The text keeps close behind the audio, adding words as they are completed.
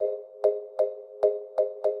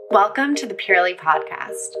Welcome to the Purely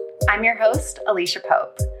Podcast. I'm your host, Alicia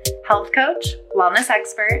Pope, health coach, wellness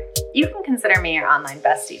expert. You can consider me your online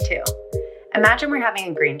bestie too. Imagine we're having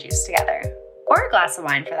a green juice together, or a glass of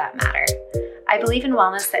wine for that matter. I believe in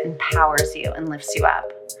wellness that empowers you and lifts you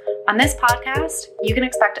up. On this podcast, you can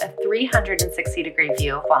expect a 360-degree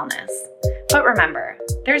view of wellness. But remember,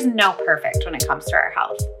 there's no perfect when it comes to our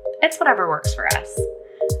health. It's whatever works for us.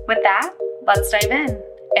 With that, let's dive in.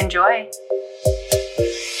 Enjoy.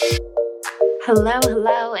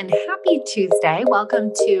 Hello, and happy Tuesday.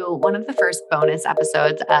 Welcome to one of the first bonus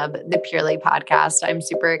episodes of the Purely Podcast. I'm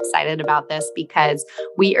super excited about this because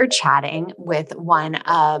we are chatting with one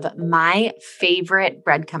of my favorite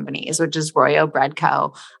bread companies, which is Royo Bread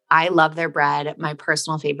Co. I love their bread. My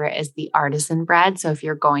personal favorite is the artisan bread. So if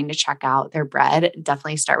you're going to check out their bread,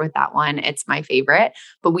 definitely start with that one. It's my favorite.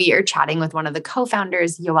 But we are chatting with one of the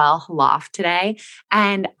co-founders, Yoel Halaf, today.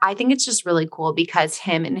 And I think it's just really cool because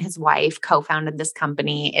him and his wife co-founded this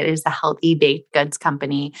company. It is a healthy baked goods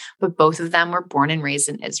company, but both of them were born and raised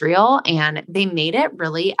in Israel. And they made it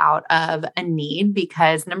really out of a need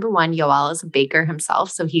because number one, Yoel is a baker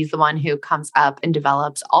himself. So he's the one who comes up and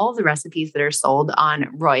develops all the recipes that are sold on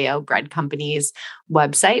Royo Bread Company's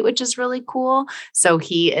website, which is really cool. So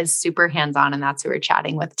he is super hands-on, and that's who we're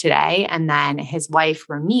chatting with today. And then his wife,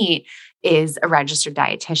 Ronit, is a registered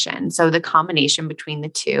dietitian. So the combination between the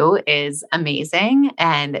two is amazing.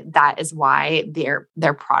 And that is why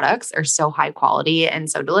their products are so high quality and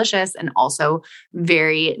so delicious, and also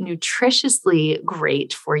very nutritiously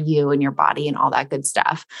great for you and your body and all that good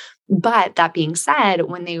stuff. But that being said,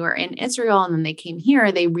 when they were in Israel and then they came here,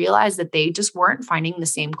 they realized that they just weren't finding the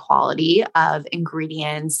same quality of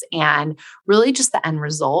ingredients and really just the end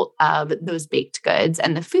result of those baked goods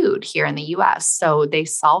and the food here in the US. So they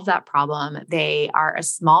solved that problem. They are a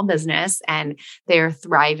small business and they're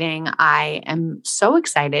thriving. I am so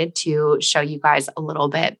excited to show you guys a little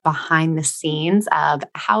bit behind the scenes of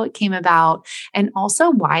how it came about and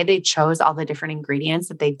also why they chose all the different ingredients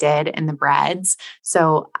that they did in the breads.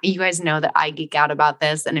 So you guys know that I geek out about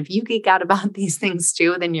this. And if you geek out about these things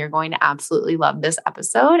too, then you're going to absolutely love this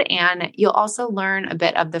episode. And you'll also learn a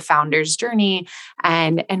bit of the founder's journey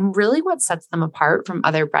and really what sets them apart from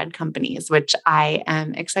other bread companies, which I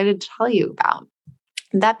am excited to tell you about.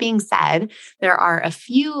 That being said, there are a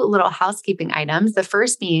few little housekeeping items. The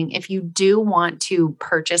first being, if you do want to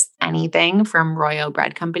purchase anything from Royo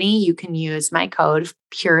Bread Company, you can use my code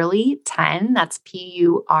PURELY10. That's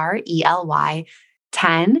PURELY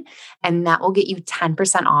 10, and that will get you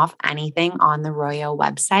 10% off anything on the Royo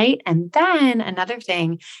website. And then another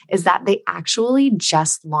thing is that they actually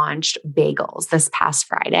just launched bagels this past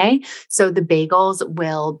Friday. So the bagels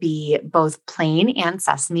will be both plain and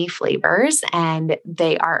sesame flavors, and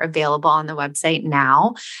they are available on the website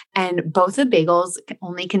now. And both the bagels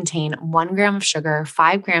only contain 1 gram of sugar,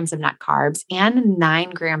 5 grams of net carbs, and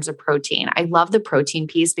 9 grams of protein. I love the protein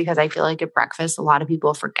piece because I feel like at breakfast, a lot of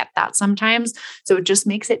people forget that sometimes. So it just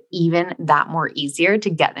makes it even that more easier to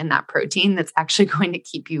get in that protein that's actually going to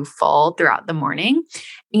keep you full throughout the morning.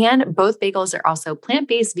 And both bagels are also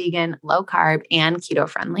plant-based, vegan, low carb, and keto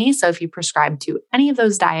friendly. So if you prescribe to any of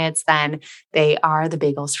those diets, then they are the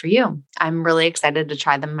bagels for you. I'm really excited to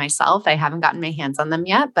try them myself. I haven't gotten my hands on them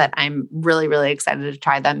yet, but I'm really, really excited to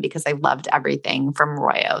try them because I loved everything from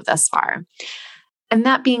Royo thus far. And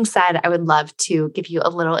that being said, I would love to give you a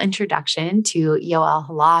little introduction to Yoel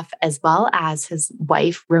Halaf, as well as his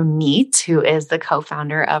wife, Ronit, who is the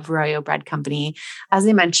co-founder of Royo Bread Company. As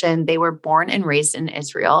I mentioned, they were born and raised in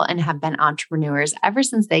Israel and have been entrepreneurs ever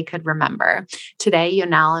since they could remember. Today,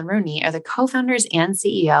 Yoel and Ronit are the co-founders and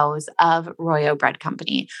CEOs of Royo Bread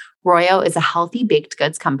Company. Royo is a healthy baked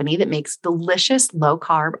goods company that makes delicious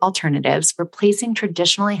low-carb alternatives, replacing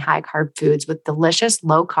traditionally high-carb foods with delicious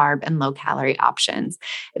low-carb and low-calorie options.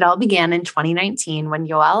 It all began in 2019 when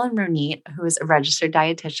Yoel and Ronit, who is a registered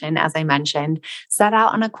dietitian, as I mentioned, set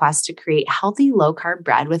out on a quest to create healthy low-carb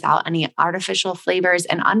bread without any artificial flavors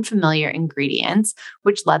and unfamiliar ingredients,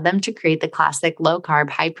 which led them to create the classic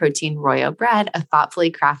low-carb, high-protein Royo bread, a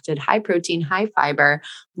thoughtfully crafted high-protein, high-fiber,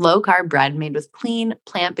 low-carb bread made with clean,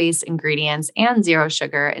 plant-based ingredients and zero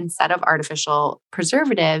sugar instead of artificial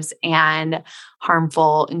preservatives and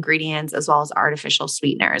harmful ingredients, as well as artificial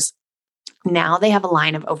sweeteners. Now they have a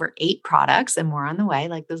line of over 8 products and more on the way,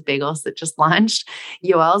 like those bagels that just launched.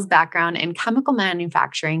 Yoel's background in chemical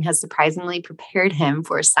manufacturing has surprisingly prepared him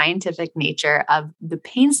for scientific nature of the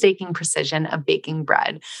painstaking precision of baking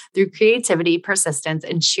bread. Through creativity, persistence,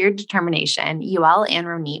 and sheer determination, Yoel and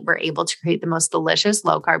Ronit were able to create the most delicious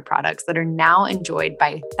low-carb products that are now enjoyed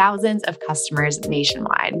by thousands of customers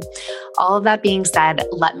nationwide. All of that being said,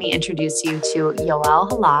 let me introduce you to Yoel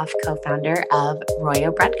Halaf, co-founder of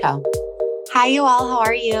Royo Bread Co. Hi, Yoel. How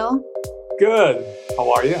are you? Good.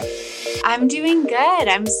 How are you? I'm doing good.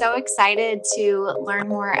 I'm so excited to learn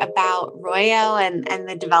more about Royo and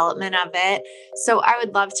the development of it. So I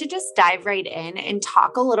would love to just dive right in and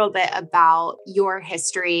talk a little bit about your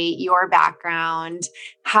history, your background.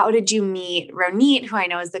 How did you meet Ronit, who I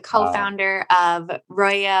know is the co-founder of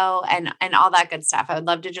Royo, and all that good stuff? I would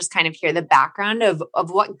love to just kind of hear the background of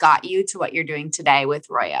what got you to what you're doing today with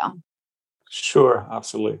Royo. Sure,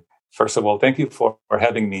 absolutely. First of all, thank you for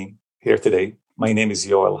having me here today. My name is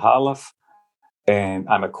Yoel Halaf, and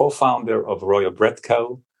I'm a co-founder of Royo Bread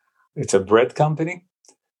Co. It's a bread company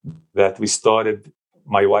that we started,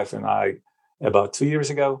 my wife and I, about 2 years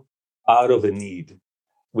ago, out of a need.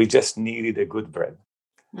 We just needed a good bread.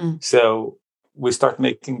 So we start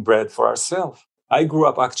making bread for ourselves. I grew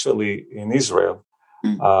up actually in Israel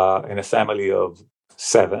in a family of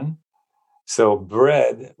 7. So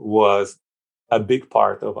bread was a big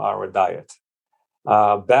part of our diet.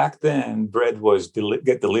 Back then, bread was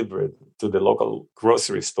get delivered to the local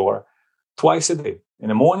grocery store twice a day, in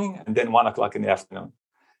the morning and then 1 o'clock in the afternoon.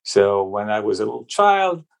 So when I was a little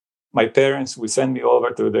child, my parents would send me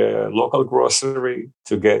over to the local grocery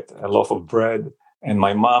to get a loaf of bread. And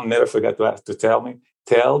my mom never forgot to tell me,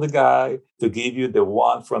 tell the guy to give you the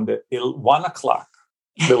one from the 1 o'clock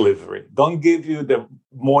delivery. Don't give you the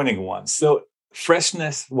morning one. So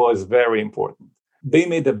freshness was very important. They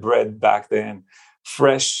made the bread back then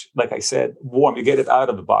fresh, like I said, warm. You get it out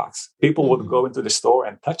of the box. People would go into the store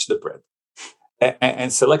and touch the bread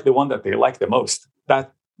and select the one that they like the most.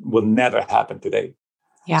 That will never happen today.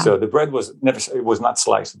 Yeah. So the bread it was not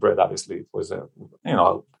sliced bread, obviously. It was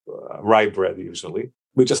rye bread usually.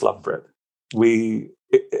 We just love bread.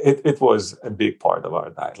 It was a big part of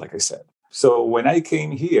our diet, like I said. So when I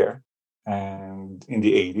came here and in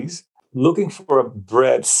the 80s, looking for a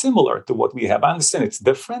bread similar to what we have. I understand it's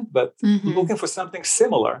different, but looking for something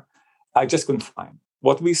similar, I just couldn't find.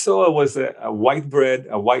 What we saw was a white bread,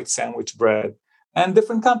 a white sandwich bread, and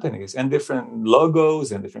different companies and different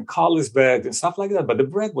logos and different colors bags and stuff like that. But the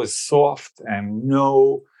bread was soft and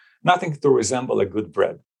nothing to resemble a good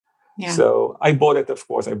bread. Yeah. So I bought it, of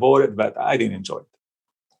course. But I didn't enjoy it.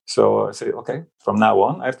 So I said, okay, from now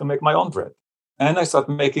on, I have to make my own bread. And I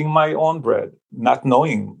started making my own bread, not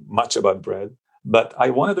knowing much about bread, but I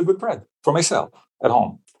wanted a good bread for myself at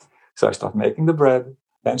home. So I started making the bread.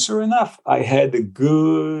 And sure enough, I had a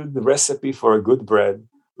good recipe for a good bread,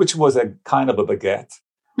 which was a kind of a baguette.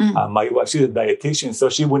 My wife, she's a dietitian, so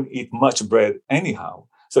she wouldn't eat much bread anyhow.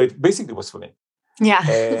 So it basically was for me. Yeah.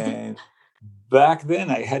 And back then,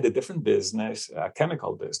 I had a different business, a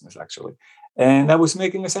chemical business, actually. And I was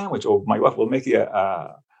making a sandwich, or my wife will make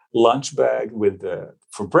a lunch bag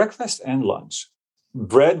for breakfast and lunch.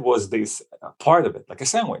 Bread was this part of it, like a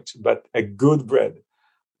sandwich, but a good bread,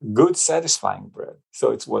 good satisfying bread.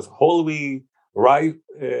 So it was whole wheat, rye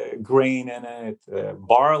grain in it,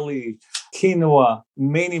 barley, quinoa,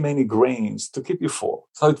 many, many grains to keep you full.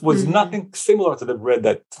 So it was nothing similar to the bread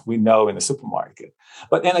that we know in the supermarket.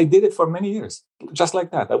 And I did it for many years, just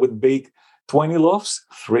like that. I would bake 20 loaves,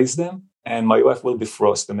 freeze them, and my wife will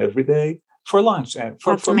defrost them every day for lunch and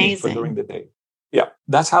for me, for during the day. Yeah,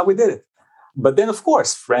 that's how we did it. But then, of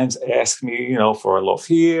course, friends asked me, for a loaf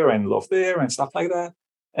here and loaf there and stuff like that.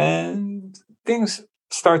 And things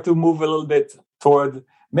start to move a little bit toward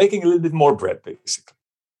making a little bit more bread, basically.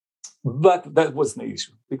 But that wasn't the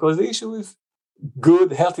issue, because the issue is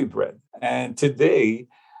good, healthy bread. And today,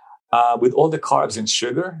 with all the carbs and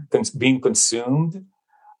sugar being consumed,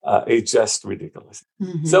 it's just ridiculous.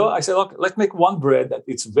 So I said, look, let's make one bread that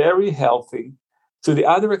it's very healthy to the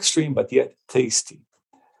other extreme, but yet tasty.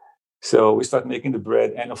 So we start making the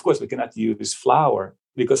bread. And of course, we cannot use flour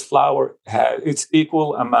because flour has its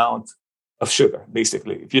equal amount of sugar,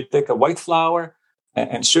 basically. If you take a white flour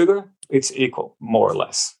and sugar, it's equal, more or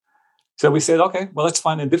less. So we said, okay, well, let's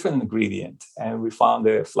find a different ingredient. And we found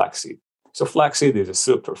the flaxseed. So flaxseed is a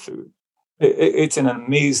superfood. It's an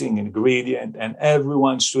amazing ingredient, and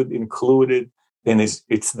everyone should include it in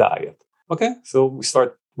its diet. Okay, so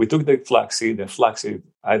we took the flaxseed, and flaxseed,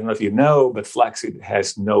 I don't know if you know, but flaxseed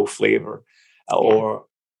has no flavor or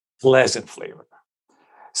pleasant flavor.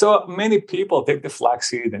 So many people take the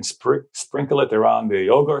flaxseed and sprinkle it around the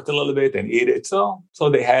yogurt a little bit and eat it. So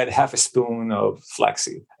they had half a spoon of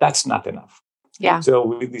flaxseed. That's not enough. Yeah. So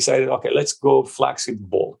we decided, okay, let's go flaxseed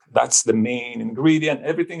bulk. That's the main ingredient.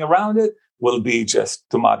 Everything around it will be just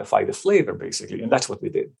to modify the flavor, basically. And that's what we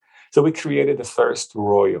did. So we created the first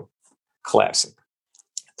Royo Classic.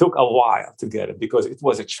 Took a while to get it because it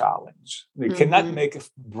was a challenge. You cannot make a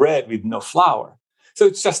bread with no flour. So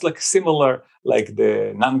it's just like similar, like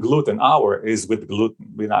the non-gluten. Our is with gluten.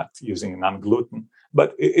 We're not using non-gluten,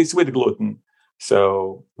 but it's with gluten.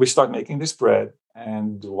 So we start making this bread.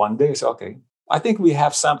 And one day I said, okay, I think we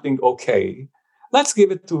have something okay. Let's give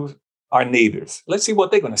it to our neighbors. Let's see what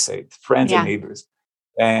they're going to say, friends and neighbors.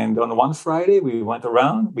 And on one Friday, we went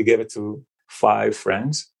around. We gave it to 5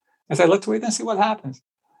 friends. I said, let's wait and see what happens.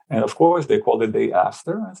 And of course, they called the day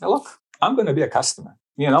after. I said, look, I'm going to be a customer.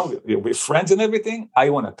 We're friends and everything. I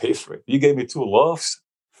want to pay for it. You gave me 2 loaves.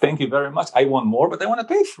 Thank you very much. I want more, but I want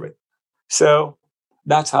to pay for it. So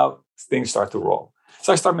that's how things start to roll.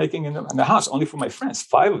 So I start making in the house only for my friends,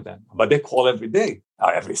 5 of them. But they call every day,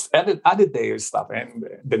 every other day or stuff. And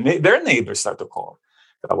their neighbors start to call.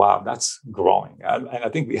 Wow, that's growing. And I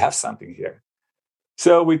think we have something here.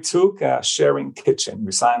 So we took a sharing kitchen.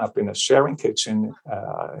 We signed up in a sharing kitchen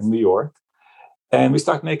in New York, and we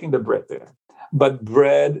start making the bread there. But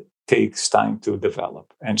bread takes time to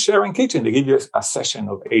develop. And sharing kitchen, they give you a session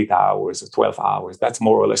of 8 hours or 12 hours. That's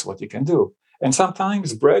more or less what you can do. And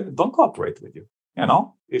sometimes bread don't cooperate with you.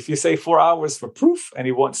 If you say 4 hours for proof and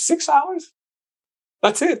you want 6 hours,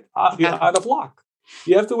 that's it. You're out of luck.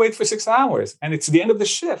 You have to wait for 6 hours, and it's the end of the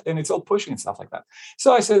shift, and it's all pushing and stuff like that.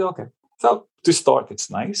 So I said, okay. So to start, it's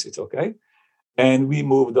nice, it's okay. And we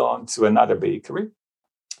moved on to another bakery,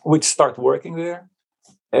 which start working there.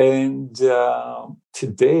 And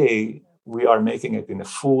today we are making it in a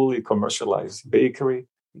fully commercialized bakery,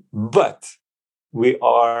 but we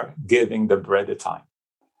are giving the bread a time.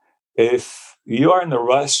 If you are in a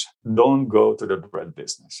rush, don't go to the bread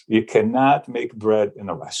business. You cannot make bread in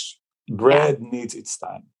a rush. Bread needs its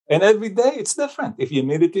time. And every day it's different. If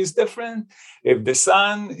humidity is different, if the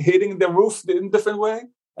sun hitting the roof in a different way,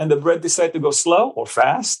 and the bread decide to go slow or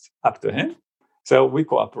fast, up to him. So we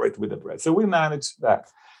cooperate with the bread. So we manage that.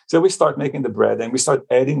 So we start making the bread and we start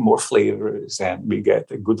adding more flavors and we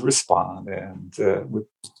get a good response and we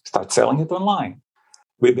start selling it online.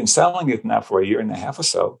 We've been selling it now for 1.5 years or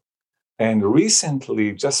so. And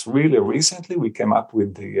recently, just really recently, we came up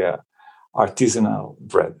with the artisanal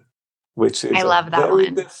bread, which is I love that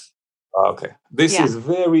one. Okay. This is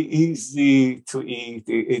very easy to eat.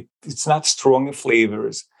 It's not strong in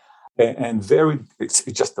flavors and it's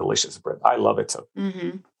just delicious bread. I love it too.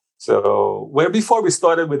 Mm-hmm. So where before we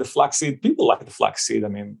started with the flaxseed, people like the flaxseed. I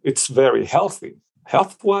mean, it's very healthy.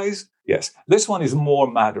 Health-wise, yes. This one is more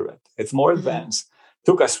moderate. It's more advanced.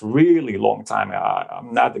 Took us really long time.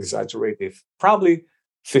 I'm not exaggerating. Probably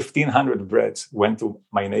 1,500 breads went to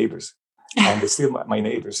my neighbors. And they're still my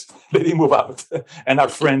neighbors. They didn't move out. And our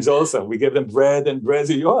friends also. We give them bread and bread.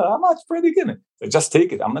 Say, how much bread are you giving? So just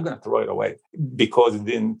take it. I'm not going to throw it away because it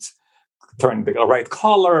didn't turn the right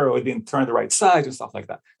color or it didn't turn the right size and stuff like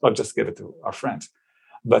that. So I'll just give it to our friends.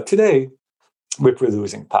 But today, we're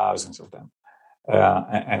producing thousands of them.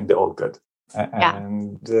 And they're all good.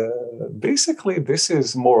 And basically, this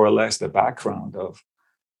is more or less the background of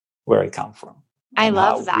where I come from. I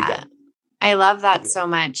love that. I love that so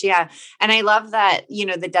much. Yeah. And I love that,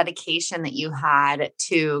 the dedication that you had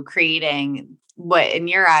to creating what in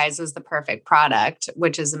your eyes was the perfect product,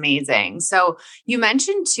 which is amazing. So you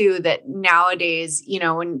mentioned too that nowadays,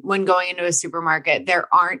 when going into a supermarket,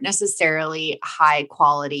 there aren't necessarily high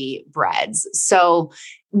quality breads. So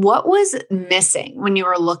what was missing when you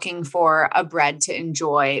were looking for a bread to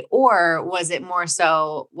enjoy? Or was it more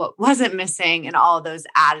so what wasn't missing and all of those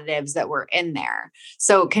additives that were in there?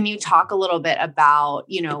 So can you talk a little bit about,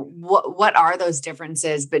 what are those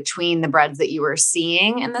differences between the breads that you were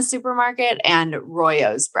seeing in the supermarket and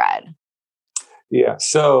Royo's bread? Yeah.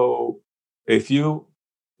 So if you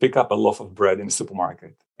pick up a loaf of bread in the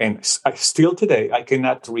supermarket, and still today, I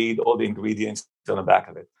cannot read all the ingredients on the back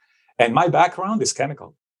of it. And my background is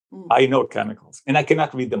chemical. I know chemicals, and I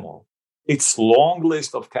cannot read them all. It's long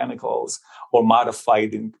list of chemicals or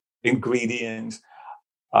modified ingredients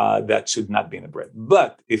that should not be in a bread.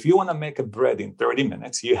 But if you want to make a bread in 30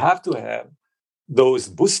 minutes, you have to have those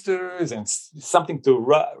boosters and something to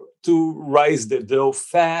rise the dough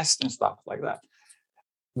fast and stuff like that.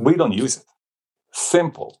 We don't use it.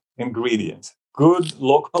 Simple ingredients. Good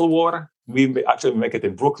local water. We actually make it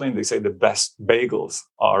in Brooklyn. They say the best bagels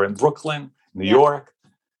are in Brooklyn, New York.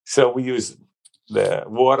 So we use the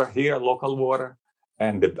water here, local water,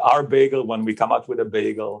 And our bagel, when we come out with a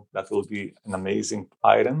bagel, that will be an amazing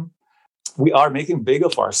item. We are making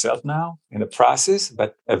bagel for ourselves now in the process, but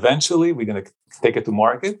eventually we're going to take it to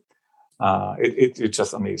market. It's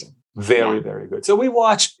just amazing. Very, very good. So we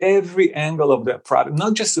watch every angle of the product,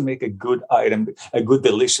 not just to make a good item, a good,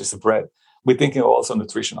 delicious bread. We're thinking also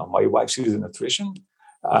nutritional. My wife, she's a nutrition,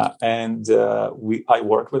 and I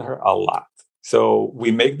work with her a lot. So we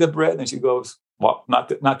make the bread, and she goes, "Well,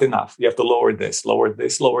 not enough. You have to lower this, lower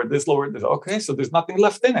this, lower this, lower this." Okay, so there's nothing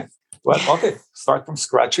left in it. Well, okay, start from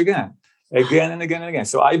scratch again and again and again.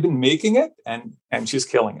 So I've been making it, and she's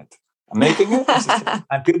killing it. I'm making it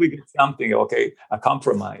until we get something, okay, a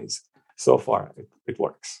compromise. So far, it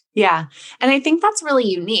works. Yeah. And I think that's really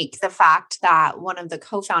unique. The fact that one of the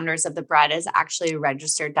co-founders of the bread is actually a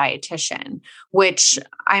registered dietitian, which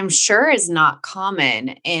I'm sure is not common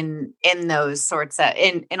in those sorts of,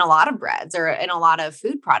 in a lot of breads or in a lot of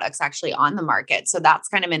food products actually on the market. So that's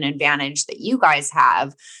kind of an advantage that you guys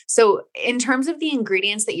have. So in terms of the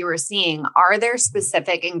ingredients that you were seeing, are there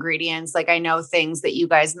specific ingredients? Like I know things that you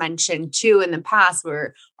guys mentioned too in the past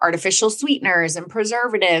were artificial sweeteners and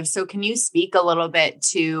preservatives. So can you speak a little bit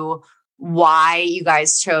to why you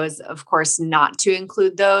guys chose, of course, not to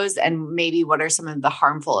include those, and maybe what are some of the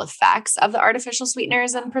harmful effects of the artificial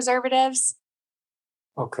sweeteners and preservatives?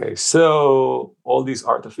 Okay, so all these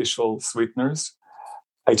artificial sweeteners,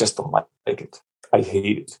 I just don't like it. I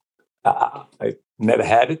hate it. I never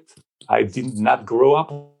had it. I did not grow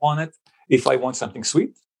up on it. If I want something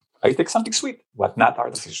sweet, I take something sweet, but not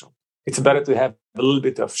artificial. It's better to have a little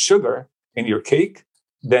bit of sugar in your cake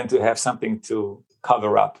than to have something to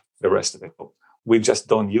cover up the rest of it. We just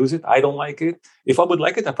don't use it. I don't like it. If I would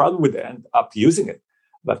like it, I probably would end up using it.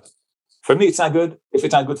 But for me, it's not good. If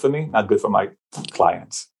it's not good for me, not good for my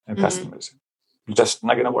clients and customers. Just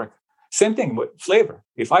not going to work. Same thing with flavor.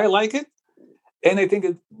 If I like it, and I think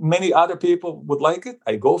many other people would like it,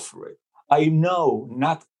 I go for it. I know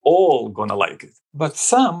not all gonna like it, but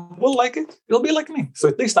some will like it. It'll be like me. So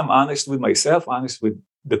at least I'm honest with myself, honest with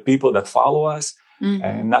the people that follow us,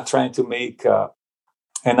 and not trying to make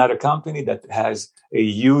another company that has a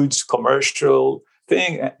huge commercial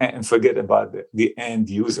thing and forget about the end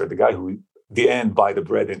user, the guy who the end buy the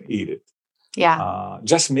bread and eat it. Yeah.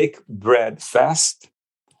 Just make bread fast.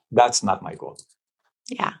 That's not my goal.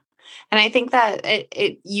 Yeah. And I think that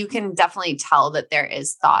you can definitely tell that there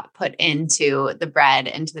is thought put into the bread,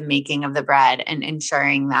 into the making of the bread, and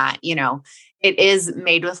ensuring that, it is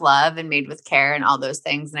made with love and made with care and all those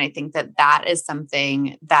things. And I think that that is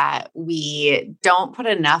something that we don't put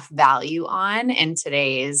enough value on in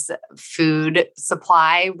today's food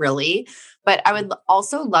supply, really. But I would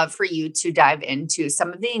also love for you to dive into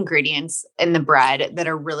some of the ingredients in the bread that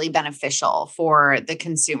are really beneficial for the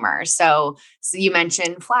consumer. So you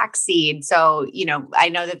mentioned flaxseed. So, I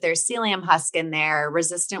know that there's psyllium husk in there,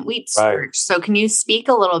 resistant wheat starch. Right. So can you speak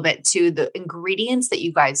a little bit to the ingredients that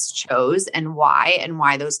you guys chose and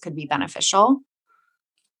why those could be beneficial?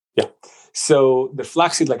 Yeah. So the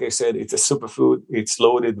flaxseed, like I said, it's a superfood. It's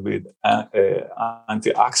loaded with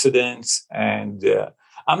antioxidants, and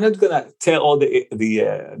I'm not going to tell all the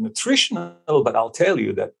nutritional, but I'll tell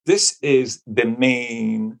you that this is the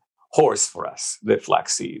main horse for us, the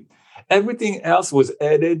flaxseed. Everything else was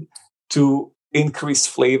added to increase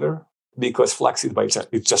flavor because flaxseed by itself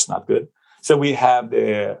is just not good. So we have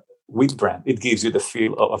the wheat bran. It gives you the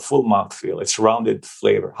feel of a full mouth feel. It's rounded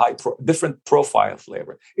flavor, different profile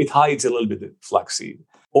flavor. It hides a little bit of flaxseed.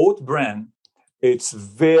 Oat bran, it's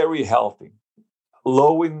very healthy,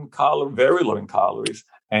 low in calories, very low in calories,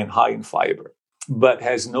 and high in fiber, but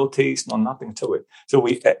has no taste, no nothing to it. So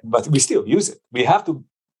but we still use it. We have to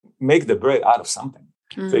make the bread out of something.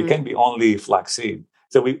 So it can be only flaxseed.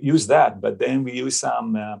 So we use that, but then we use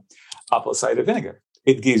some apple cider vinegar.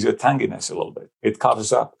 It gives you a tanginess a little bit. It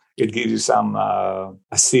covers up. It gives you some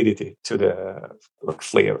acidity to the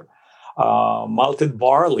flavor. Malted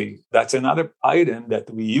barley, that's another item that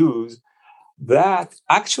we use that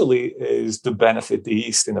actually is to benefit the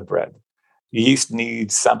yeast in the bread. Yeast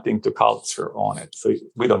needs something to culture on it. So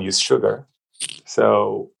we don't use sugar.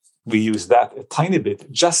 So we use that a tiny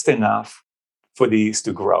bit, just enough for the yeast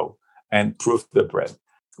to grow and proof the bread.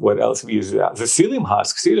 What else we use? The psyllium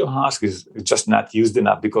husk. Psyllium husk is just not used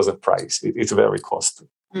enough because of price. It's very costly.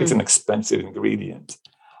 It's an expensive ingredient.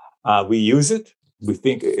 We use it. We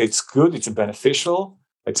think it's good. It's beneficial.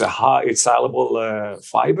 It's soluble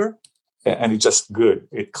fiber, and it's just good.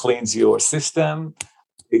 It cleans your system.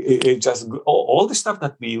 It just all the stuff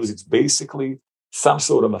that we use. It's basically some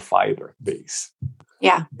sort of a fiber base.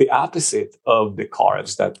 Yeah. The opposite of the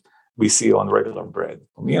carbs that we see on regular bread.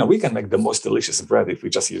 We can make the most delicious bread if we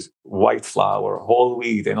just use white flour, whole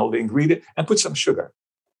wheat, and all the ingredients, and put some sugar.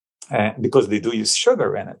 Because they do use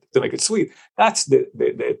sugar in it to make it sweet. That's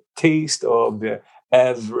the taste of the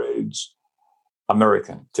average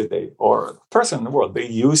American today or person in the world. They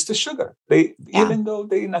use the sugar. Even though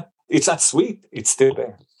it's not sweet, it's still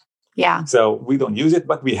there. Yeah. So we don't use it,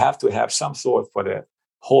 but we have to have some sort for the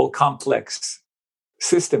whole complex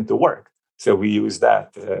system to work. So we use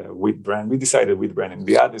that wheat bran. We decided wheat bran, and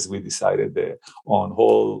the others we decided on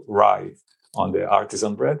whole rye, on the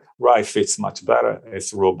artisan bread. Rye fits much better.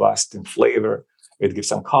 It's robust in flavor. It gives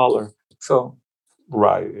some color. So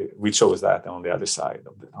rye, we chose that on the other side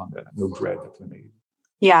on the new bread that we made.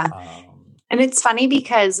 Yeah. And it's funny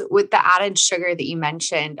because with the added sugar that you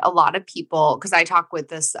mentioned, a lot of people, because I talk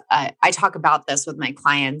about this with my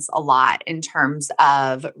clients a lot in terms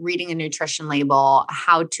of reading a nutrition label,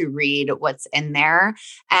 how to read what's in there.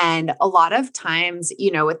 And a lot of times,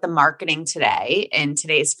 with the marketing today in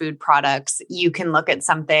today's food products, you can look at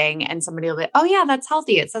something and somebody will be, oh yeah, that's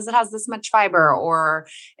healthy. It says it has this much fiber, or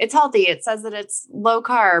it's healthy. It says that it's low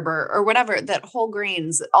carb or whatever, that whole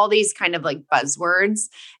grains, all these kind of like buzzwords.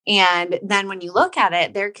 And then when you look at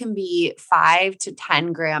it, there can be 5 to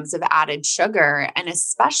 10 grams of added sugar. And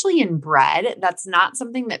especially in bread, that's not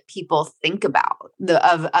something that people think about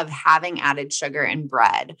of having added sugar in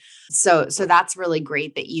bread. So that's really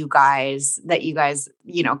great that you guys,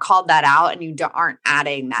 called that out and you aren't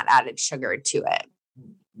adding that added sugar to it.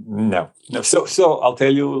 No. So I'll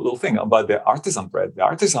tell you a little thing about the artisan bread. The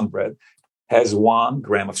artisan bread has 1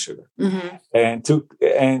 gram of sugar. Mm-hmm. And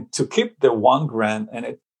to keep the 1 gram,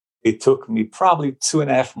 and it took me probably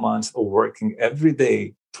 2.5 months of working every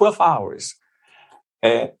day, 12 hours,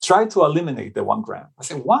 try to eliminate the 1 gram. I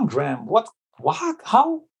said, 1 gram, what,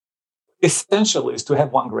 how essential is to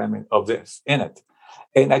have 1 gram of this in it?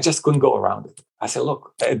 And I just couldn't go around it. I said,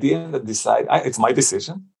 look, at the end, it's my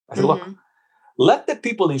decision. I said, look, let the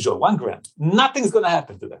people enjoy 1 gram. Nothing's going to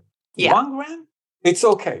happen to them. Yeah. 1 gram, it's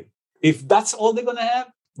okay. If that's all they're going to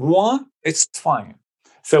have, 1, it's fine.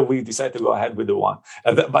 So we decided to go ahead with the 1.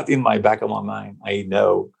 But in my back of my mind, I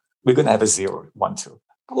know we're going to have a 0, 1, 2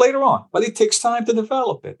 later on. But it takes time to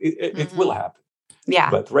develop it. It will happen.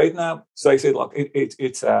 Yeah. But right now, so I said, look,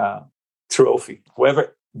 it's a trophy.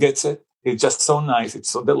 Whoever gets it, it's just so nice.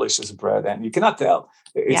 It's so delicious bread. And you cannot tell.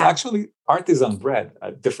 It's actually artisan bread,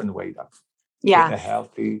 a different way of getting a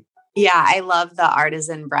healthy. Yeah, I love the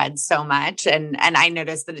artisan bread so much. And I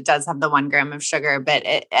noticed that it does have the 1 gram of sugar, but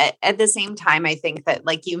at the same time, I think that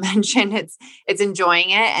like you mentioned, it's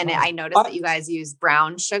enjoying it. And I noticed that you guys use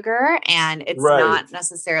brown sugar and it's not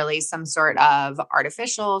necessarily some sort of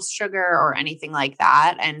artificial sugar or anything like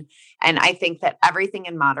that. And I think that everything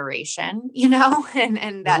in moderation, and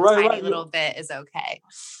that tiny little bit is okay.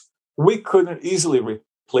 We couldn't easily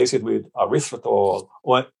replace it with erythritol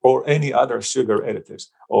or any other sugar additives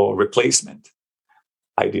or replacement.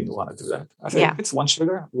 I didn't want to do that. I said, if it's 1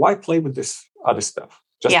 sugar, why play with this other stuff?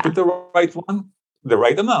 Just put the right one, the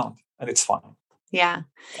right amount, and it's fine. Yeah.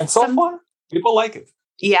 And so far, people like it.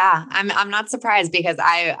 Yeah, I'm not surprised because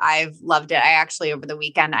I've loved it. I actually over the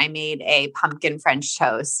weekend I made a pumpkin French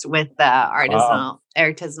toast with the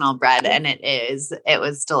artisanal bread, and it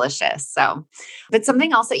was delicious. So, but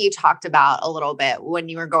something else that you talked about a little bit when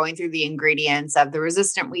you were going through the ingredients of the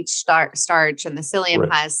resistant wheat starch and the psyllium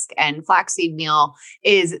husk and flaxseed meal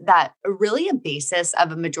is that really a basis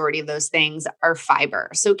of a majority of those things are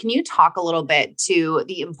fiber. So can you talk a little bit to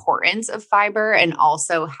the importance of fiber and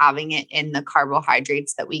also having it in the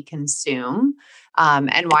carbohydrates that we consume,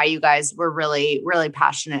 and why you guys were really, really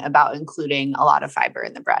passionate about including a lot of fiber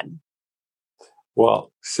in the bread?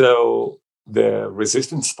 Well, so the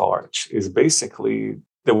resistant starch is basically,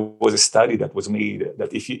 there was a study that was made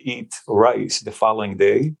that if you eat rice the following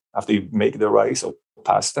day, after you make the rice or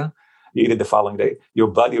pasta, you eat it the following day, your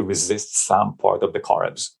body resists some part of the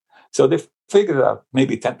carbs. So they figured out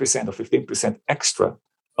maybe 10% or 15% extra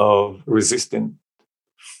of resistant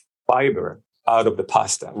fiber out of the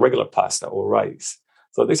pasta, regular pasta or rice.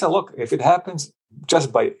 So they said, look, if it happens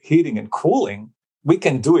just by heating and cooling, we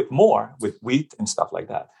can do it more with wheat and stuff like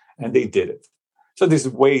that. And they did it. So this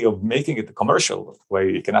way of making it a commercial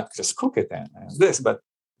way, you cannot just cook it and this, but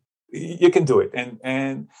you can do it.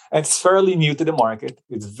 And it's fairly new to the market.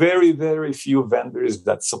 It's very, very few vendors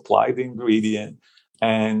that supply the ingredient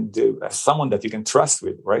and someone that you can trust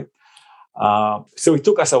with, right? So it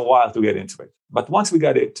took us a while to get into it. But once we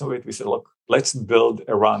got into it, we said, look, let's build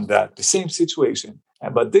around that, the same situation.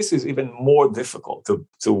 But this is even more difficult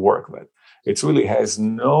to work with. It really has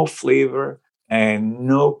no flavor and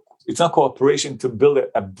it's no cooperation to build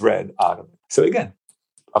a bread out of it. So again,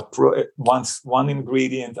 once one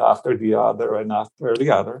ingredient after the other and after the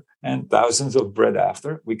other, and thousands of bread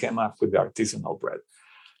after, we came up with the artisanal bread.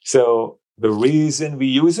 So the reason we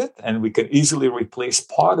use it, and we can easily replace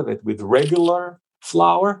part of it with regular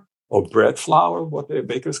flour or bread flour, what the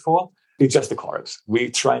bakers call, it's just the carbs. We're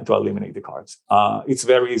trying to eliminate the carbs. It's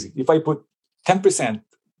very easy. If I put 10%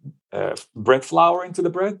 bread flour into the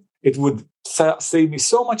bread, it would save me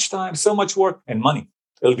so much time, so much work, and money.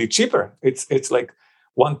 It'll be cheaper. It's like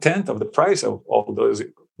 1/10 of the price of all those.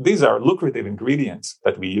 These are lucrative ingredients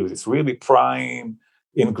that we use. It's really prime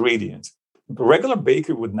ingredients. The regular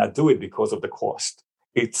bakery would not do it because of the cost.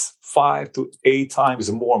 It's 5 to 8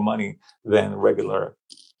 times more money than regular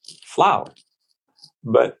flour.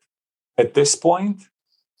 But at this point,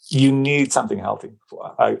 you need something healthy.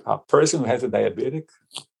 A person who has a diabetic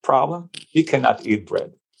problem, he cannot eat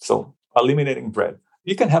bread. So eliminating bread.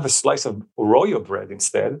 You can have a slice of Royo bread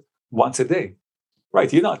instead once a day,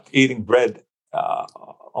 right? You're not eating bread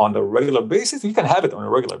on a regular basis. You can have it on a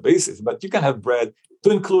regular basis, but you can have bread to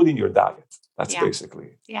include in your diet. That's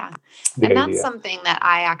basically the and idea. that's something that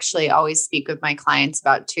I actually always speak with my clients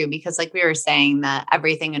about too, because like we were saying, that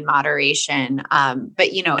everything in moderation. But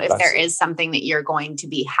if there is something that you're going to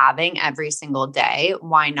be having every single day,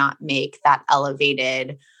 why not make that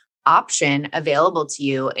elevated option available to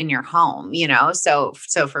you in your home? So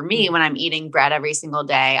for me, when I'm eating bread every single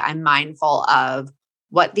day, I'm mindful of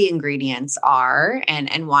what the ingredients are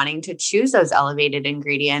and wanting to choose those elevated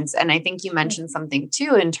ingredients. And I think you mentioned something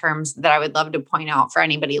too, in terms that I would love to point out for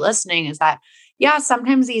anybody listening, is that,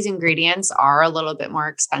 sometimes these ingredients are a little bit more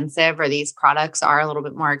expensive, or these products are a little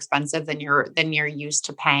bit more expensive than you're used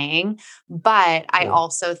to paying. But I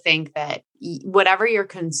also think that whatever you're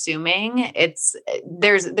consuming,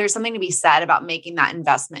 there's something to be said about making that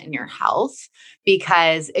investment in your health,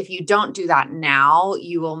 because if you don't do that now,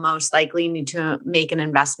 you will most likely need to make an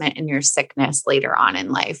investment in your sickness later on in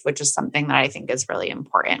life, which is something that I think is really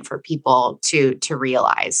important for people to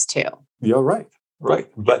realize too. You're right.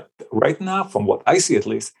 Right. But right now, from what I see at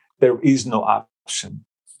least, there is no option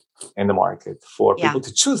in the market for people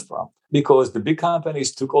to choose from, because the big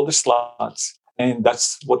companies took all the slots, and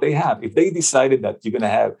that's what they have. If they decided that you're going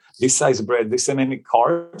to have this size bread, this many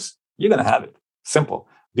carbs, you're going to have it. Simple.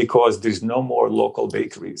 Because there's no more local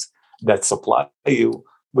bakeries that supply you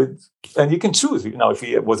with, and you can choose. If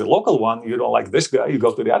it was a local one, you don't like this guy, you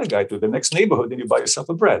go to the other guy, to the next neighborhood, and you buy yourself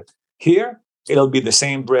a bread. Here, it'll be the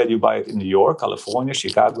same bread you buy it in New York, California,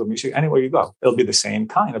 Chicago, Michigan, anywhere you go. It'll be the same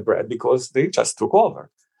kind of bread, because they just took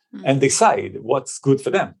over and decide what's good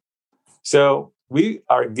for them. So we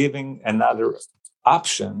are giving another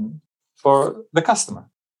option for the customer.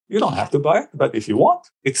 You don't have to buy it, but if you want,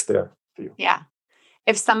 it's there for you. Yeah.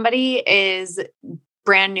 If somebody is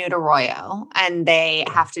brand new to Royo and they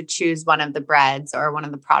have to choose one of the breads or one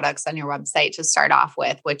of the products on your website to start off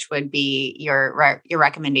with, which would be your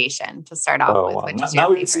recommendation to start off with? Which is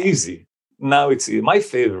now it's easy. Now it's easy. My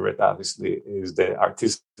favorite, obviously, is the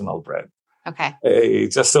artisanal bread. Okay.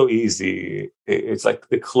 It's just so easy. It's like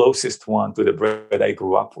the closest one to the bread I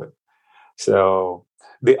grew up with. So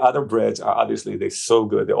the other breads are obviously, they're so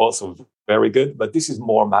good. They're also very good, but this is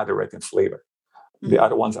more moderate in flavor. The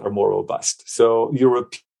other ones are more robust. So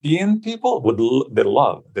European people they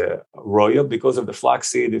love the Royo because of the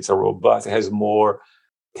flaxseed. It's a robust, it has more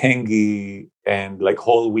tangy and like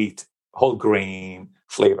whole wheat, whole grain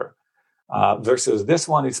flavor. Versus this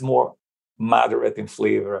one, it's more moderate in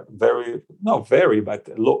flavor, but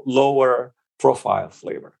lower profile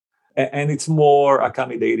flavor. And it's more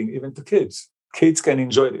accommodating even to kids. Kids can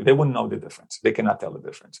enjoy it. They wouldn't know the difference. They cannot tell the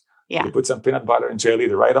difference. Yeah. You put some peanut butter and jelly,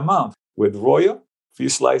 the right amount. With Royo, few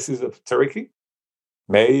slices of turkey,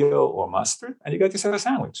 mayo or mustard, and you got yourself a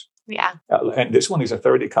sandwich. Yeah. And this one is a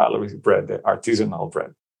 30-calorie bread, the artisanal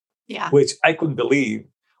bread. Yeah. Which I couldn't believe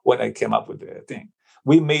when I came up with the thing.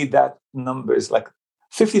 We made that numbers like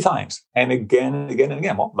 50 times, and again and again and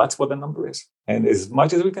again. Well, that's what the number is. And as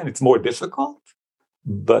much as we can, it's more difficult,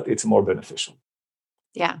 but it's more beneficial.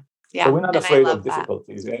 Yeah. Yeah. So we're not afraid of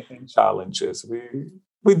difficulties and challenges.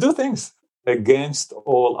 We do things against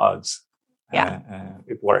all odds. Yeah.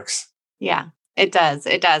 It works. Yeah, it does.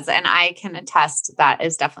 It does. And I can attest that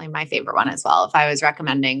is definitely my favorite one as well. If I was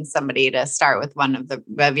recommending somebody to start with one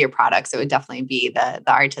of your products, it would definitely be the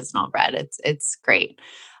artisanal bread. It's great.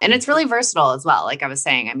 And it's really versatile as well. Like I was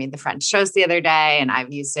saying, I made the French toast the other day and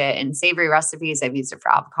I've used it in savory recipes. I've used it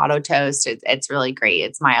for avocado toast. It's really great.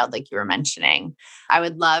 It's mild, like you were mentioning. I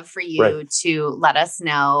would love for you to let us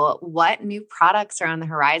know what new products are on the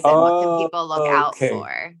horizon. What can people look out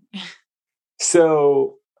for?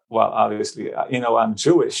 So, well, obviously, I'm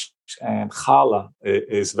Jewish. and challah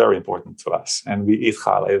is very important to us. And we eat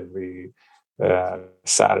challah every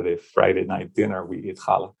Saturday, Friday night dinner, we eat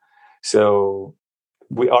challah. So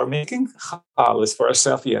we are making challahs for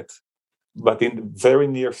ourselves yet, but in the very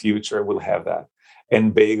near future, we'll have that.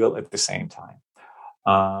 And bagel at the same time.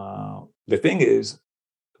 The thing is,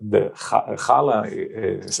 the challah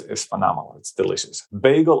is phenomenal. It's delicious.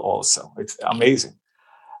 Bagel also, it's amazing.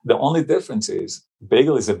 The only difference is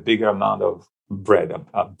bagel is a bigger amount of bread,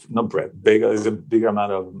 not bread. Bagel is a bigger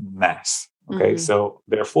amount of mass. Okay, so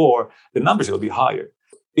therefore the numbers will be higher.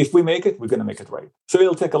 If we make it, we're going to make it right. So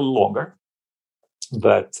it'll take a little longer,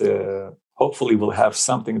 but hopefully we'll have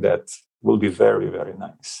something that will be very, very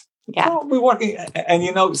nice. Yeah, so we're working,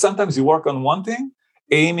 and sometimes you work on one thing,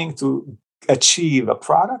 aiming to achieve a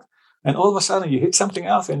product, and all of a sudden you hit something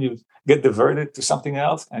else and you get diverted to something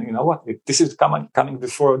else, and you know what, this is coming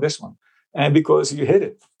before this one, and because you hit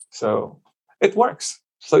it, so it works.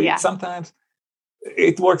 So sometimes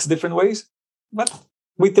it works different ways, but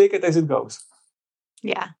we take it as it goes.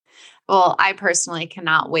 Yeah. Well, I personally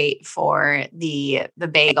cannot wait for the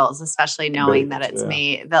bagels, especially knowing that it's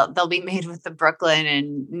made. They'll be made with the Brooklyn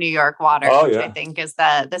and New York water, which I think is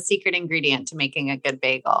the secret ingredient to making a good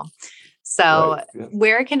bagel. So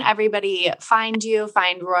where can everybody find you,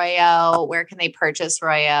 find Royo? Where can they purchase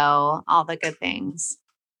Royo? All the good things.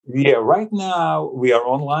 Yeah, right now we are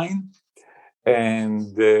online,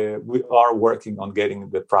 and we are working on getting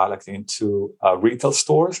the product into retail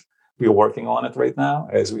stores. We're working on it right now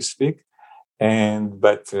as we speak.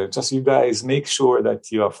 But just you guys make sure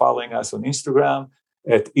that you are following us on Instagram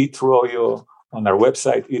at eatroyo, on our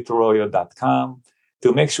website, eatroyo.com,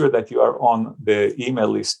 to make sure that you are on the email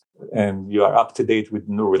list and you are up to date with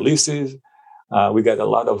new releases. We got a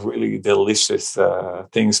lot of really delicious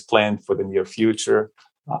things planned for the near future.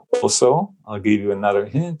 Also, I'll give you another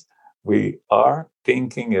hint. We are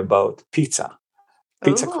thinking about pizza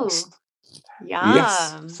crust. Yum.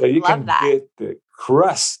 Yes, so you can get the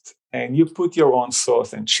crust, and you put your own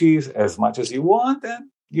sauce and cheese as much as you want,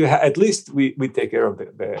 and at least we take care of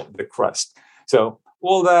the crust. So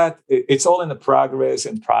all that, it's all in the progress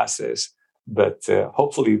and process, but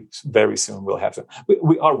hopefully very soon we'll have some.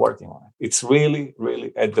 We are working on it. It's really,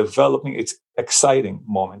 really a developing, it's exciting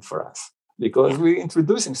moment for us because we're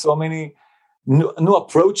introducing so many new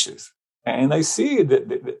approaches, and I see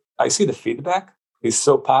the feedback is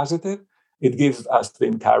so positive. It gives us the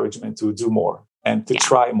encouragement to do more and to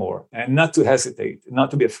try more and not to hesitate, not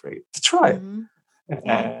to be afraid, to try it.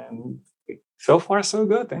 And so far, so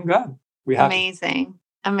good. Thank God. We have Amazing.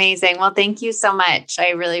 Well, thank you so much. I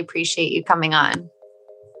really appreciate you coming on.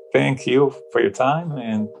 Thank you for your time,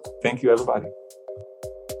 and thank you, everybody.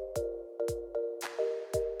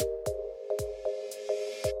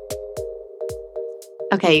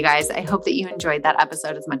 Okay, you guys, I hope that you enjoyed that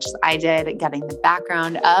episode as much as I did, getting the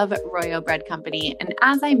background of Royo Bread Company. And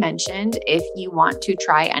as I mentioned, if you want to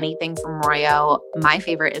try anything from Royo, my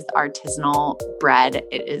favorite is the artisanal bread.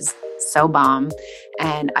 It is so bomb,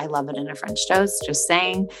 and I love it in a French toast, just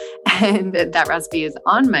saying. And that recipe is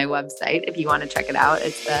on my website if you want to check it out.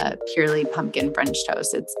 It's the purely pumpkin French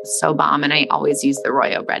toast. It's so bomb, and I always use the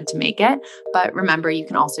Royo bread to make it. But remember, you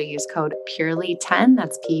can also use code PURELY10,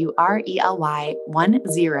 that's PURELY10,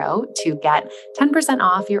 to get 10%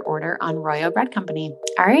 off your order on Royo Bread Company.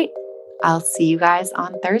 All right, I'll see you guys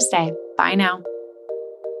on Thursday. Bye now.